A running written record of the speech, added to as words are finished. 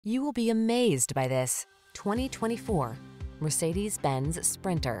You will be amazed by this 2024 Mercedes-Benz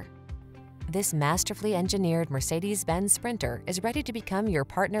Sprinter. This masterfully engineered Mercedes-Benz Sprinter is ready to become your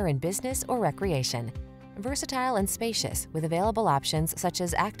partner in business or recreation. Versatile and spacious with available options such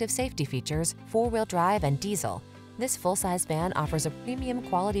as active safety features, four-wheel drive, and diesel, this full-size van offers a premium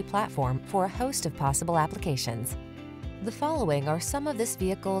quality platform for a host of possible applications. The following are some of this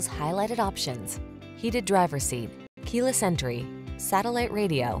vehicle's highlighted options: heated driver's seat, keyless entry, satellite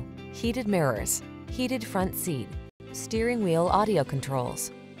radio, heated mirrors, heated front seat, steering wheel audio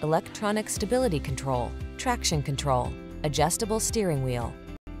controls, electronic stability control, traction control, adjustable steering wheel,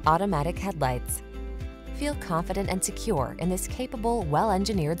 automatic headlights. Feel confident and secure in this capable,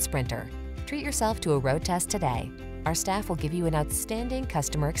 well-engineered Sprinter. Treat yourself to a road test today. Our staff will give you an outstanding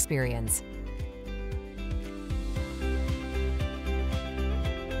customer experience.